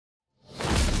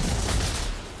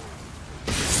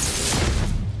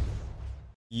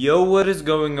Yo, what is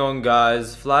going on,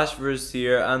 guys? Flashverse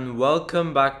here, and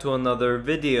welcome back to another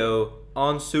video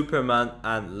on Superman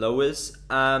and Lois.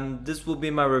 And this will be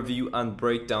my review and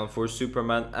breakdown for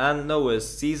Superman and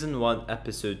Lois Season 1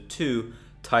 Episode 2,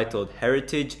 titled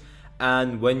Heritage.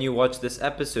 And when you watch this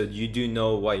episode, you do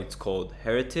know why it's called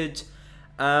Heritage.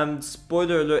 And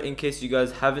spoiler alert, in case you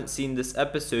guys haven't seen this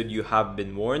episode, you have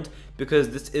been warned, because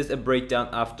this is a breakdown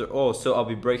after all. So I'll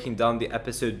be breaking down the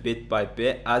episode bit by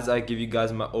bit as I give you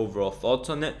guys my overall thoughts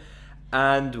on it.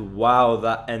 And wow,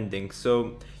 that ending.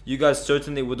 So you guys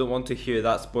certainly wouldn't want to hear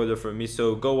that spoiler from me,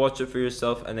 so go watch it for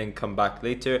yourself and then come back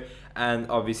later, and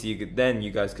obviously you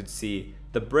guys could see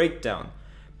the breakdown.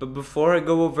 But before I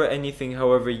go over anything,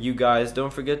 however, you guys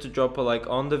don't forget to drop a like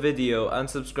on the video and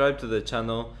subscribe to the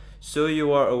channel, so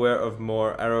you are aware of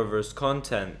more Arrowverse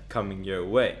content coming your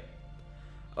way.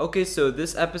 Okay, so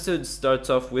this episode starts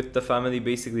off with the family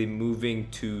basically moving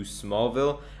to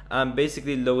Smallville, and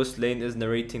basically Lois Lane is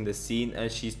narrating the scene,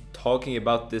 and she's talking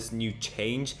about this new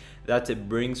change that it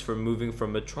brings from moving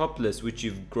from Metropolis, which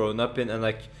you've grown up in and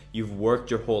like you've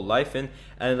worked your whole life in,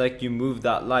 and like you move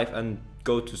that life and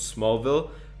go to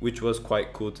Smallville, which was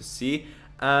quite cool to see.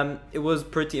 It was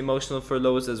pretty emotional for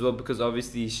Lois as well, because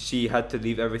obviously she had to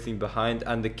leave everything behind,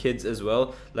 and the kids as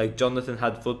well. Like Jonathan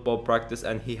had football practice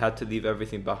and he had to leave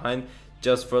everything behind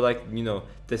just for, like, you know,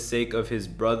 the sake of his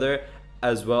brother,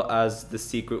 as well as the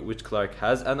secret which Clark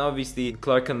has. And obviously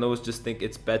Clark and Lois just think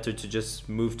it's better to just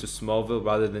move to Smallville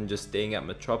rather than just staying at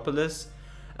Metropolis.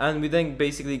 And we then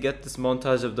basically get this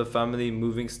montage of the family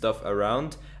moving stuff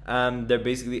around, and they're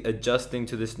basically adjusting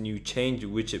to this new change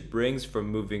which it brings from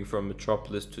moving from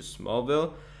Metropolis to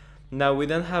Smallville. Now we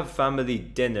then have family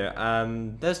dinner,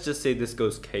 and let's just say this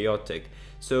goes chaotic.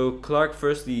 So Clark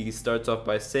firstly starts off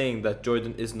by saying that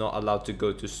Jordan is not allowed to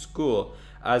go to school,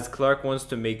 as Clark wants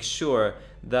to make sure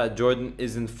that Jordan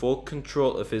is in full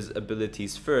control of his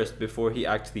abilities first before he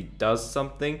actually does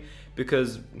something,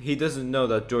 because he doesn't know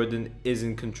that Jordan is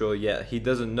in control yet. He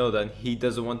doesn't know that, and he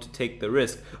doesn't want to take the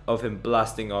risk of him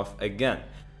blasting off again.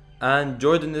 And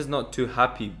Jordan is not too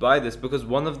happy by this, because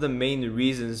one of the main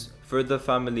reasons for the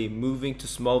family moving to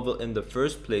Smallville in the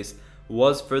first place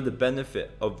was for the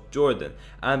benefit of Jordan.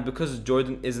 And because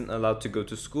Jordan isn't allowed to go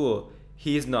to school,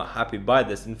 he is not happy by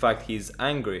this. In fact, he's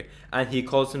angry, and he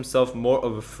calls himself more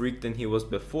of a freak than he was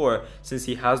before, since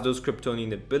he has those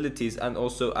Kryptonian abilities and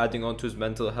also adding on to his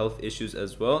mental health issues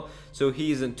as well. So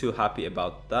he isn't too happy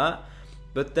about that.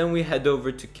 But then we head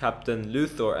over to Captain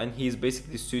Luthor, and he's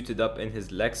basically suited up in his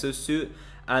Lexus suit,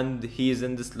 and he is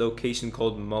in this location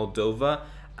called Moldova.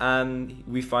 And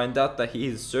we find out that he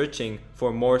is searching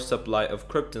for more supply of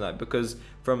kryptonite, because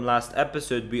from last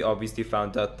episode we obviously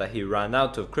found out that he ran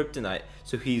out of kryptonite,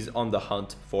 so he's on the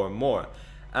hunt for more.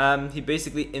 He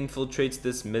basically infiltrates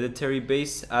this military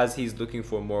base as he's looking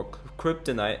for more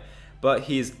kryptonite, but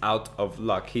he is out of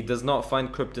luck. He does not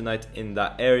find kryptonite in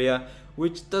that area,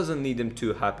 which doesn't lead him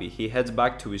too happy. He heads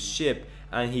back to his ship,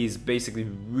 and he's basically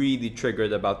really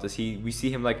triggered about this. We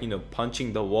see him, like, you know,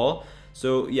 punching the wall.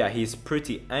 So yeah, he's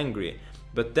pretty angry.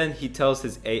 But then he tells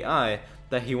his AI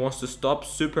that he wants to stop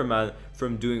Superman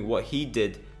from doing what he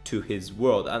did to his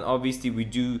world. And obviously we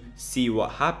do see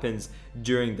what happens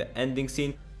during the ending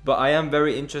scene. But I am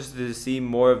very interested to see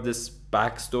more of this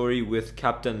backstory with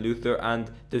Captain Luthor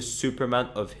and the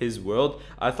Superman of his world.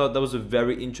 I thought that was a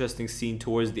very interesting scene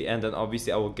towards the end, and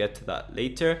obviously I will get to that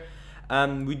later.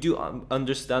 And we do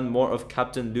understand more of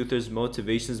Captain Luthor's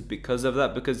motivations because of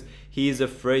that, because he is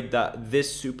afraid that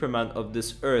this Superman of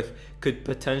this Earth could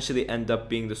potentially end up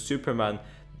being the Superman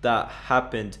that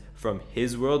happened from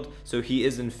his world, so he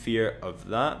is in fear of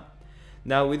that.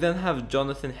 Now we then have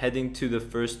Jonathan heading to the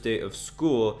first day of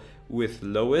school with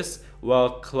Lois,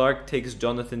 while Clark takes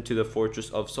Jonathan to the Fortress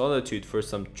of Solitude for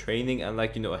some training and,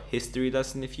 like, you know, a history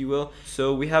lesson, if you will.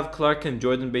 So we have Clark and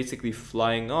Jordan basically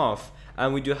flying off.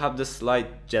 And we do have the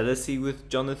slight jealousy with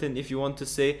Jonathan, if you want to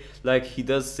say. Like, he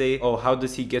does say, oh, how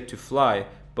does he get to fly?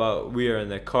 But we are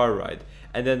in a car ride.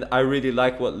 And then I really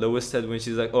like what Lois said when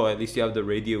she's like, oh, at least you have the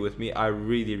radio with me. I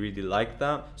really like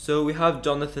that. So we have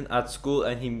Jonathan at school,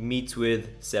 and he meets with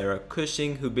Sarah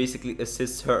Cushing, who basically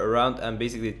assists her around and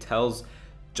basically tells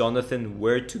Jonathan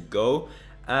where to go.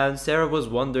 And Sarah was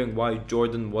wondering why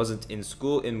Jordan wasn't in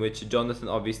school, in which Jonathan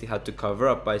obviously had to cover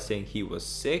up by saying he was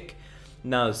sick.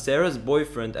 Now Sarah's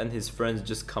boyfriend and his friends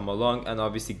just come along and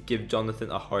obviously give Jonathan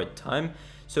a hard time.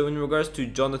 So in regards to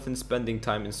Jonathan spending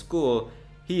time in school,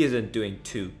 he isn't doing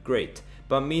too great.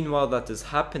 But meanwhile that is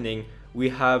happening, we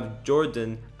have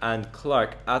Jordan and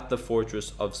Clark at the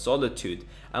Fortress of Solitude,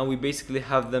 and we basically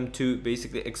have them two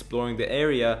basically exploring the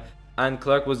area. And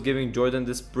Clark was giving Jordan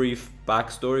this brief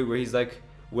backstory where he's like,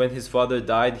 when his father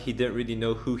died, he didn't really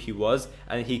know who he was,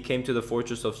 and he came to the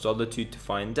Fortress of Solitude to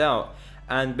find out.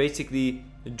 And basically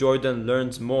Jordan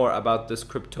learns more about this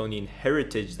Kryptonian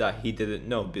heritage that he didn't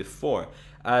know before,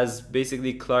 as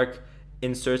basically Clark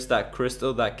inserts that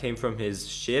crystal that came from his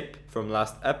ship from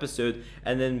last episode,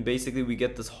 and then basically we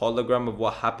get this hologram of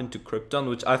what happened to Krypton,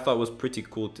 which I thought was pretty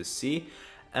cool to see.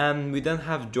 And we then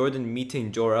have Jordan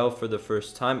meeting Jor-El for the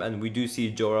first time, and we do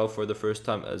see Jor-El for the first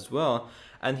time as well.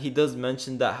 And he does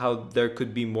mention that how there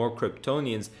could be more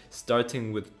Kryptonians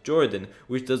starting with Jordan,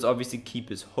 which does obviously keep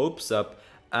his hopes up.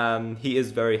 He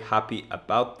is very happy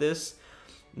about this.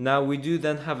 Now we do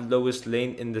then have Lois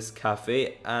Lane in this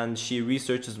cafe, and she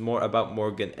researches more about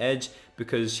Morgan Edge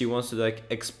because she wants to like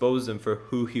expose him for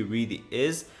who he really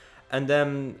is. And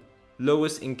then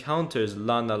Lois encounters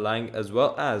Lana Lang as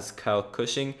well as Kyle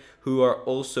Cushing, who are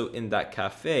also in that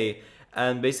cafe.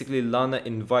 And basically Lana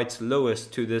invites Lois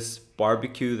to this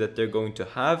barbecue that they're going to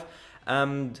have,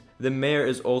 and the mayor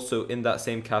is also in that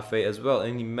same cafe as well,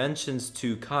 and he mentions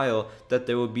to Kyle that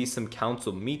there will be some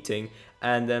council meeting,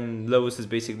 and then Lois is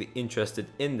basically interested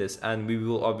in this, and we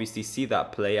will obviously see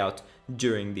that play out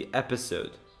during the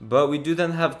episode. But we do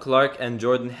then have Clark and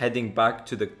Jordan heading back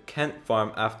to the Kent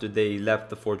farm after they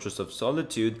left the Fortress of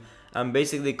Solitude, and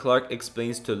basically Clark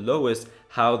explains to Lois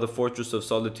how the Fortress of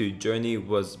Solitude journey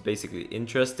was basically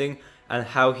interesting, and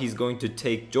how he's going to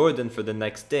take Jordan for the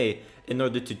next day in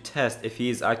order to test if he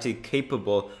is actually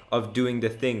capable of doing the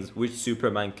things which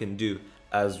Superman can do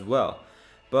as well.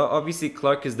 But obviously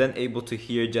Clark is then able to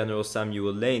hear General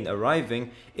Samuel Lane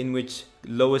arriving, in which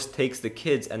Lois takes the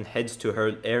kids and heads to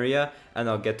her area, and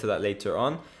I'll get to that later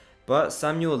on. But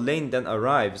Samuel Lane then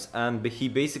arrives, and he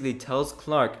basically tells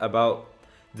Clark about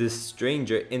this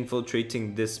stranger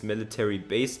infiltrating this military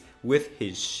base with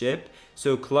his ship.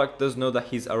 So Clark does know that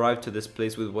he's arrived to this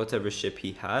place with whatever ship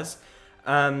he has.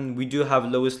 And we do have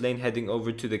Lois Lane heading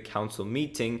over to the council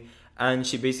meeting, and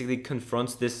she basically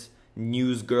confronts this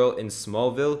news girl in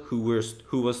Smallville who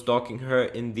was stalking her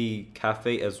in the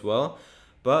cafe as well.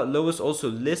 But Lois also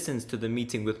listens to the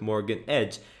meeting with Morgan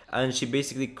Edge, and she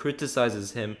basically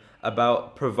criticizes him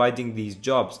about providing these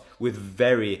jobs with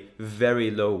very,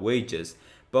 very low wages.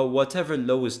 But whatever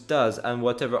Lois does and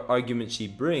whatever argument she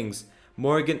brings,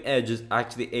 Morgan Edge is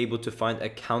actually able to find a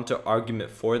counter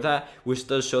argument for that, which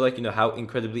does show like, how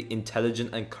incredibly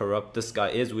intelligent and corrupt this guy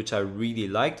is, which I really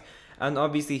liked. And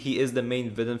obviously he is the main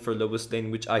villain for Lois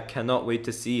Lane, which I cannot wait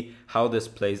to see how this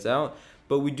plays out.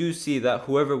 But we do see that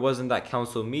whoever was in that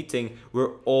council meeting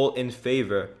were all in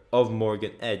favor of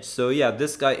Morgan Edge. So yeah,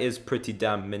 this guy is pretty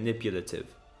damn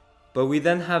manipulative. But we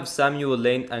then have Samuel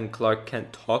Lane and Clark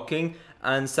Kent talking,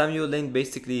 and Samuel Lane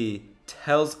basically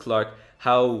tells Clark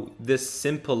how this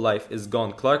simple life is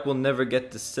gone. Clark will never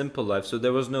get this simple life, so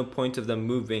there was no point of them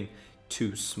moving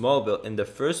to Smallville in the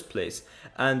first place.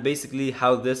 And basically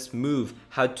how this move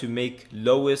had to make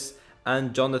Lois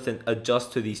and Jonathan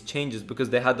adjust to these changes because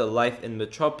they had a life in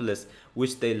Metropolis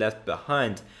which they left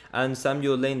behind. And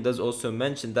Samuel Lane does also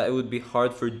mention that it would be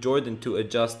hard for Jordan to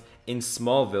adjust in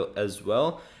Smallville as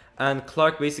well. And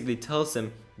Clark basically tells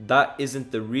him that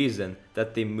isn't the reason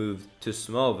that they moved to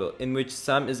Smallville, in which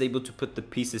Sam is able to put the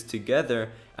pieces together,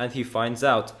 and he finds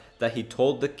out that he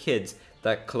told the kids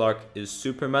that Clark is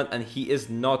Superman, and he is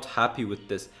not happy with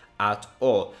this at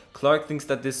all. Clark thinks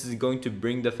that this is going to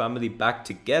bring the family back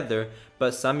together,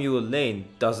 but Samuel Lane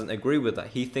doesn't agree with that.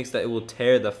 He thinks that it will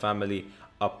tear the family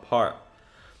apart.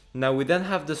 Now we then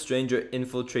have the stranger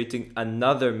infiltrating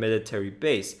another military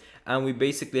base, and we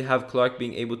basically have Clark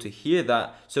being able to hear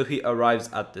that, so he arrives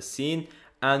at the scene,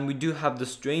 and we do have the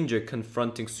stranger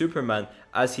confronting Superman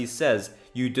as he says,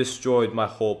 "You destroyed my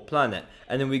whole planet."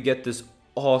 And then we get this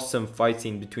awesome fight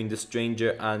scene between the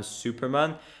stranger and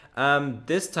Superman.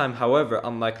 This time, however,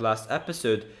 unlike last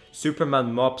episode,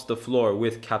 Superman mops the floor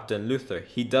with Captain Luthor.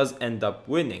 He does end up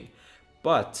winning,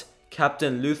 but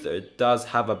Captain Luthor does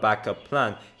have a backup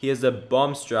plan. He has a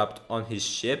bomb strapped on his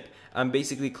ship, and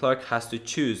basically Clark has to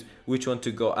choose which one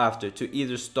to go after, to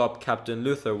either stop Captain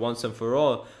Luthor once and for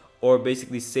all, or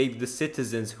basically save the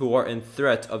citizens who are in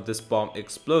threat of this bomb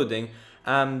exploding.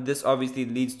 This obviously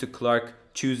leads to Clark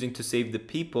choosing to save the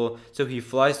people, so he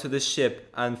flies to the ship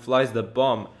and flies the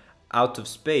bomb out of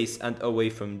space and away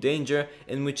from danger,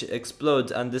 in which it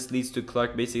explodes, and this leads to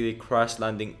Clark basically crash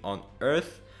landing on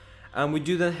Earth. And we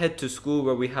do then head to school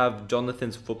where we have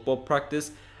Jonathan's football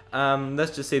practice.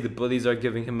 Let's just say the bullies are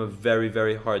giving him a very,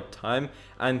 very hard time,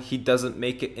 and he doesn't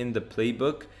make it in the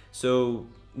playbook. So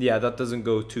yeah, that doesn't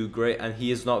go too great, and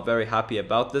he is not very happy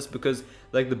about this because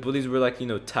like the bullies were like,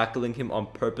 tackling him on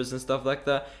purpose and stuff like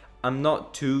that. I'm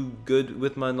not too good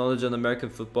with my knowledge on American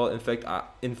football.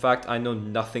 In fact, I know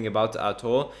nothing about it at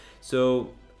all.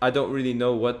 So I don't really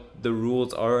know what the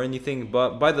rules are or anything,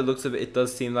 but by the looks of it, it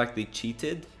does seem like they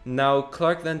cheated. Now,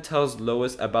 Clark then tells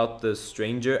Lois about the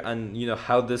stranger and, you know,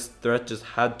 how this threat just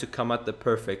had to come at the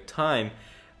perfect time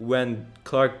when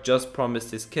Clark just promised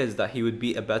his kids that he would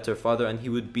be a better father and he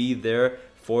would be there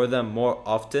for them more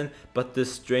often, but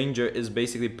this stranger is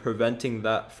basically preventing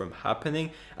that from happening.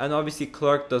 And obviously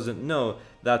Clark doesn't know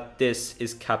that this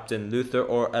is Captain Luthor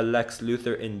or a Lex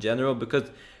Luthor in general, because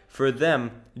for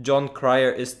them, John Cryer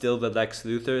is still the Lex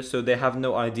Luthor, so they have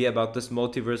no idea about this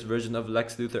multiverse version of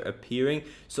Lex Luthor appearing.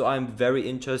 So I'm very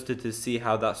interested to see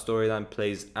how that storyline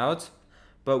plays out.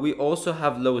 But we also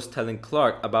have Lois telling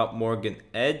Clark about Morgan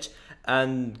Edge,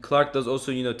 and Clark does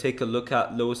also, you know, take a look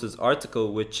at Lois's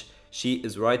article which she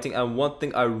is writing. And one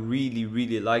thing I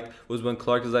really liked was when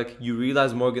Clark is like, you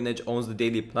realize Morgan Edge owns the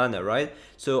Daily Planet, right?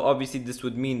 So obviously this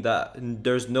would mean that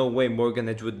there's no way Morgan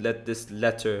Edge would let this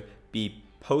letter be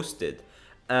posted.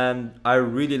 And I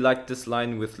really like this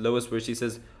line with Lois where she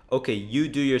says, okay, you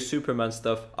do your Superman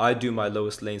stuff, I do my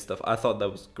Lois Lane stuff. I thought that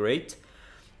was great.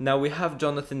 Now we have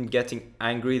Jonathan getting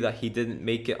angry that he didn't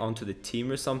make it onto the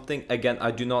team or something. Again,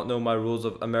 I do not know my rules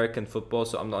of American football,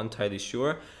 so I'm not entirely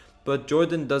sure. But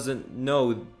Jordan doesn't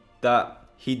know that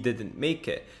he didn't make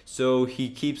it. So he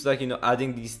keeps, like, you know,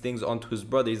 adding these things onto his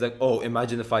brother. He's like, oh,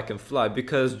 imagine if I can fly,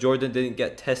 because Jordan didn't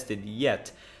get tested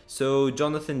yet. So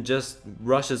Jonathan just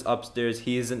rushes upstairs.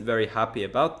 He isn't very happy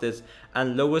about this.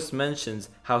 And Lois mentions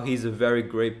how he's a very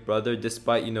great brother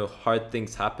despite, you know, hard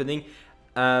things happening.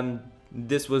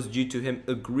 This was due to him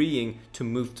agreeing to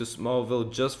move to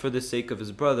Smallville just for the sake of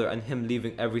his brother and him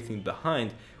leaving everything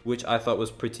behind, which I thought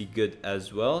was pretty good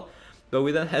as well. But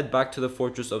we then head back to the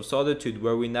Fortress of Solitude,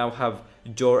 where we now have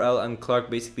Jor-El and Clark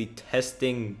basically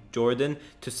testing Jordan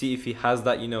to see if he has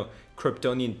that, you know,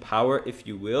 Kryptonian power, if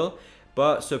you will.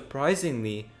 But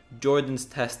surprisingly, Jordan's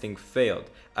testing failed,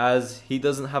 as he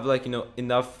doesn't have, like, you know,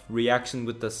 enough reaction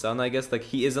with the sun, I guess. Like,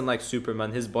 he isn't like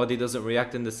Superman. His body doesn't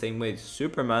react in the same way as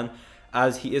Superman,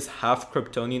 as he is half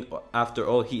Kryptonian. After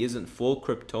all, he isn't full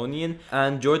Kryptonian.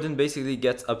 And Jordan basically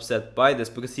gets upset by this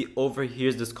because he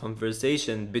overhears this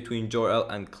conversation between Jor-El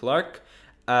and Clark,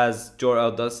 as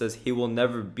Jor-El does says he will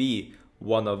never be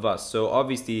one of us. So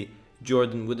obviously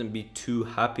Jordan wouldn't be too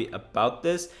happy about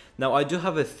this. Now, I do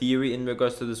have a theory in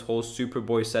regards to this whole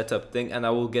Superboy setup thing, and I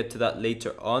will get to that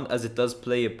later on, as it does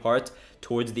play a part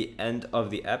towards the end of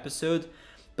the episode.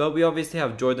 But we obviously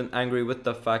have Jordan angry with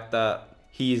the fact that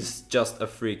he's just a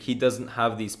freak. He doesn't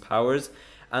have these powers,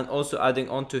 and also adding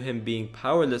on to him being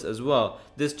powerless as well,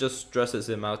 this just stresses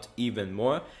him out even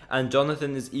more. And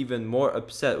Jonathan is even more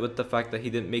upset with the fact that he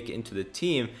didn't make it into the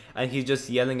team, and he's just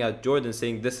yelling at Jordan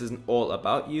saying this isn't all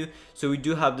about you. So we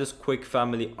do have this quick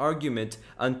family argument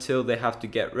until they have to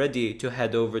get ready to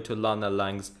head over to Lana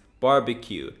Lang's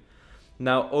barbecue.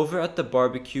 Now, over at the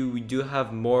barbecue, we do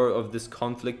have more of this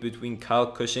conflict between Kyle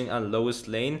Cushing and Lois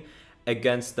Lane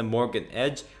against the Morgan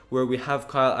Edge, where we have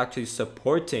Kyle actually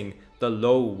supporting the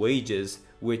low wages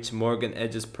which Morgan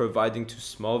Edge is providing to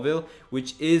Smallville,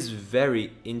 which is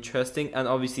very interesting. And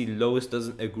obviously Lois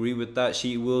doesn't agree with that.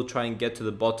 She will try and get to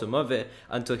the bottom of it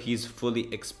until he's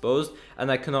fully exposed,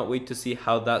 and I cannot wait to see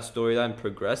how that storyline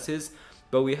progresses.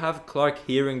 But we have Clark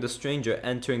hearing the stranger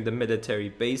entering the military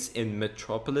base in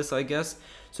Metropolis, I guess,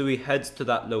 so he heads to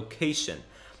that location.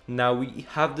 Now we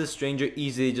have the stranger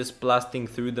easily just blasting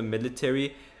through the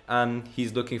military, and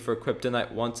he's looking for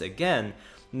kryptonite once again.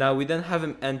 Now we then have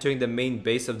him entering the main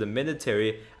base of the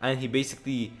military, and he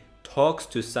basically talks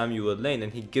to Samuel Lane,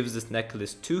 and he gives this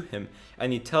necklace to him,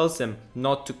 and he tells him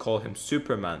not to call him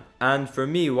Superman. And for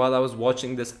me, while I was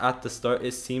watching this at the start,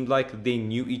 it seemed like they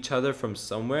knew each other from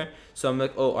somewhere. So I'm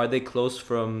like, oh, are they close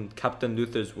from Captain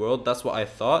Luthor's world? That's what I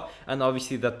thought. And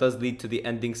obviously that does lead to the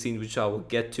ending scene, which I will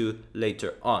get to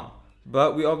later on.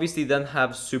 But we obviously then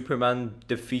have Superman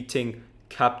defeating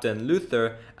Captain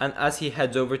Luthor, and as he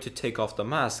heads over to take off the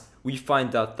mask, we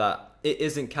find out that it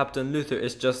isn't Captain Luthor,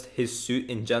 it's just his suit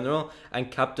in general,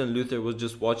 and Captain Luthor was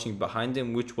just watching behind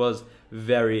him, which was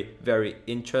very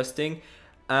interesting.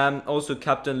 And also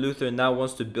Captain Luthor now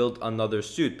wants to build another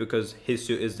suit because his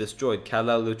suit is destroyed.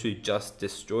 Kal-El literally just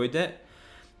destroyed it.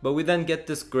 But we then get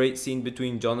this great scene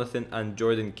between Jonathan and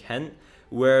Jordan Kent,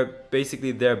 where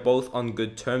basically they're both on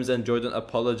good terms, and Jordan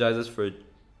apologizes for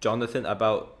Jonathan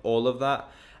about all of that,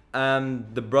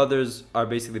 and the brothers are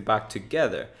basically back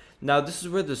together. Now this is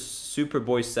where the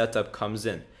Superboy setup comes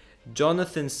in.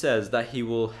 Jonathan says that he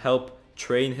will help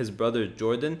train his brother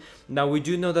Jordan. Now we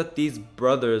do know that these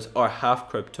brothers are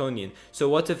half Kryptonian, so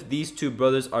what if these two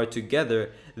brothers are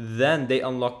together? Then they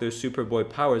unlock their Superboy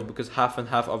powers, because half and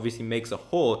half obviously makes a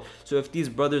whole. So if these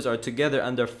brothers are together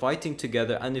and they're fighting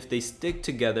together, and if they stick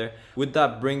together, would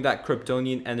that bring that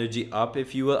Kryptonian energy up,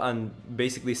 if you will, and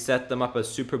basically set them up as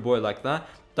Superboy like that?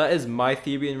 That is my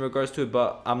theory in regards to it,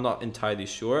 but I'm not entirely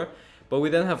sure. But we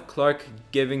then have Clark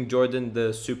giving Jordan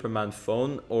the Superman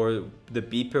phone, or the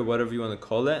beeper, whatever you want to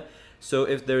call it. So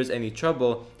if there is any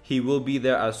trouble, he will be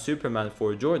there as Superman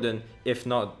for Jordan, if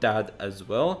not Dad as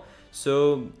well.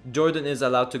 So Jordan is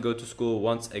allowed to go to school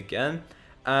once again.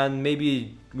 And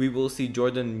maybe we will see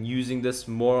Jordan using this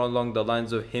more along the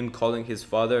lines of him calling his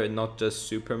father and not just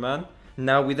Superman.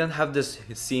 Now we then have this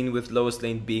scene with Lois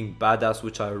Lane being badass,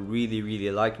 which I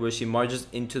really liked, where she marches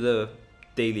into the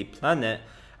Daily Planet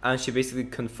and she basically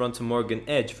confronts Morgan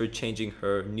Edge for changing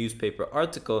her newspaper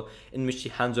article, in which she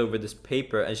hands over this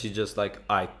paper and she's just like,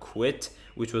 I quit,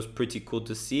 which was pretty cool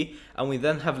to see. And we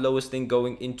then have Lois Lane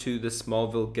going into the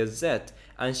Smallville Gazette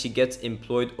and she gets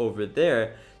employed over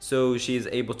there, so she is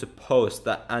able to post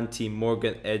that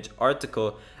anti-Morgan Edge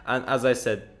article. And as I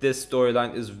said, this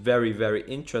storyline is very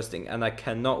interesting and I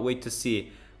cannot wait to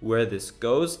see where this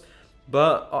goes.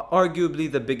 But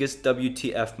arguably the biggest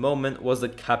WTF moment was the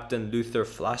Captain Luthor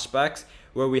flashbacks,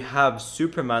 where we have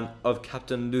Superman of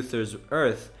Captain Luthor's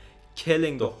Earth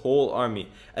killing the whole army,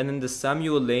 and then the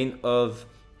Samuel Lane of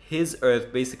his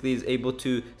Earth basically is able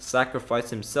to sacrifice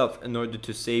himself in order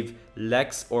to save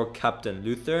Lex or Captain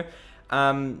Luthor.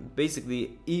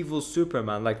 Basically evil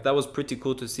Superman, like that was pretty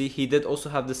cool to see. He did also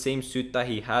have the same suit that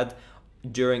he had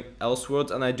during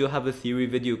Elseworlds, and I do have a theory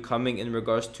video coming in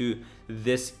regards to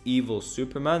this evil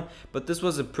Superman, but this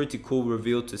was a pretty cool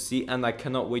reveal to see and I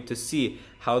cannot wait to see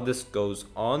how this goes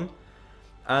on.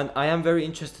 And I am very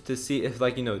interested to see if,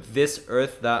 like, you know, this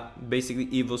Earth that basically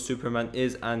evil Superman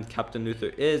is and Captain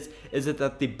Luthor is it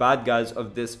that the bad guys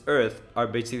of this Earth are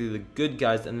basically the good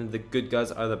guys and then the good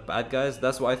guys are the bad guys?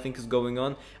 That's what I think is going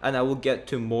on, and I will get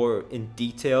to more in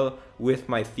detail with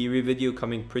my theory video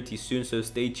coming pretty soon, so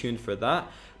stay tuned for that.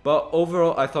 But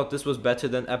overall, I thought this was better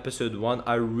than episode 1.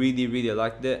 I really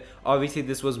liked it. Obviously,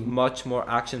 this was much more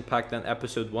action-packed than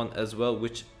episode 1 as well,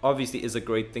 which obviously is a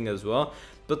great thing as well.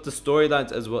 But the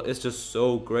storylines as well is just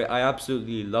so great. I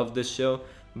absolutely love this show.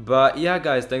 But yeah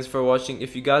guys, thanks for watching.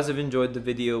 If you guys have enjoyed the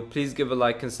video, please give a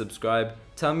like and subscribe.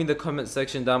 Tell me in the comment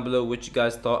section down below what you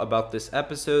guys thought about this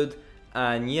episode.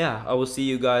 And yeah, I will see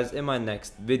you guys in my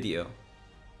next video.